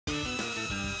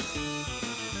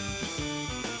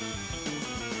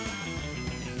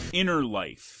Inner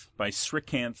Life by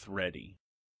Srikanth Reddy.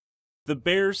 The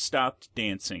bear stopped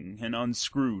dancing and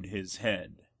unscrewed his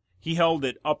head. He held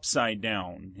it upside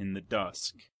down in the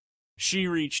dusk. She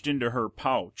reached into her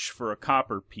pouch for a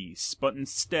copper piece, but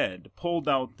instead pulled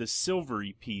out the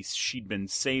silvery piece she'd been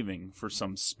saving for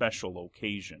some special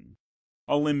occasion.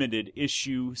 A limited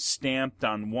issue, stamped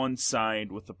on one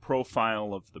side with a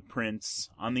profile of the prince,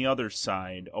 on the other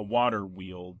side a water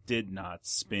wheel did not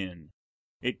spin.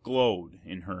 It glowed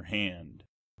in her hand.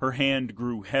 Her hand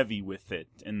grew heavy with it,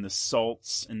 and the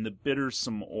salts and the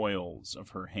bittersome oils of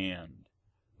her hand.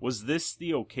 Was this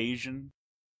the occasion?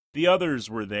 The others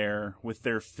were there, with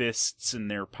their fists in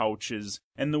their pouches,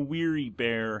 and the weary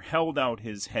bear held out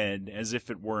his head as if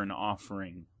it were an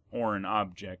offering, or an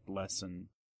object lesson.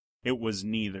 It was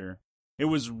neither. It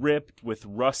was ripped with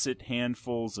russet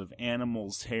handfuls of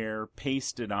animal's hair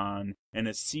pasted on, and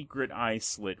a secret eye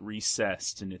slit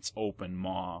recessed in its open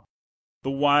maw.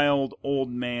 The wild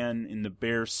old man in the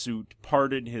bear suit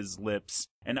parted his lips,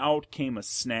 and out came a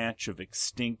snatch of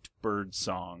extinct bird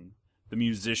song. The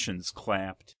musicians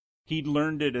clapped. He'd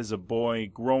learned it as a boy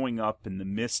growing up in the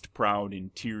mist-proud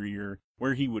interior,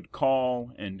 where he would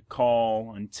call and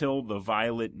call until the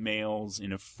violet males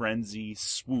in a frenzy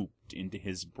swooped into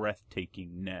his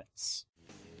breathtaking nets.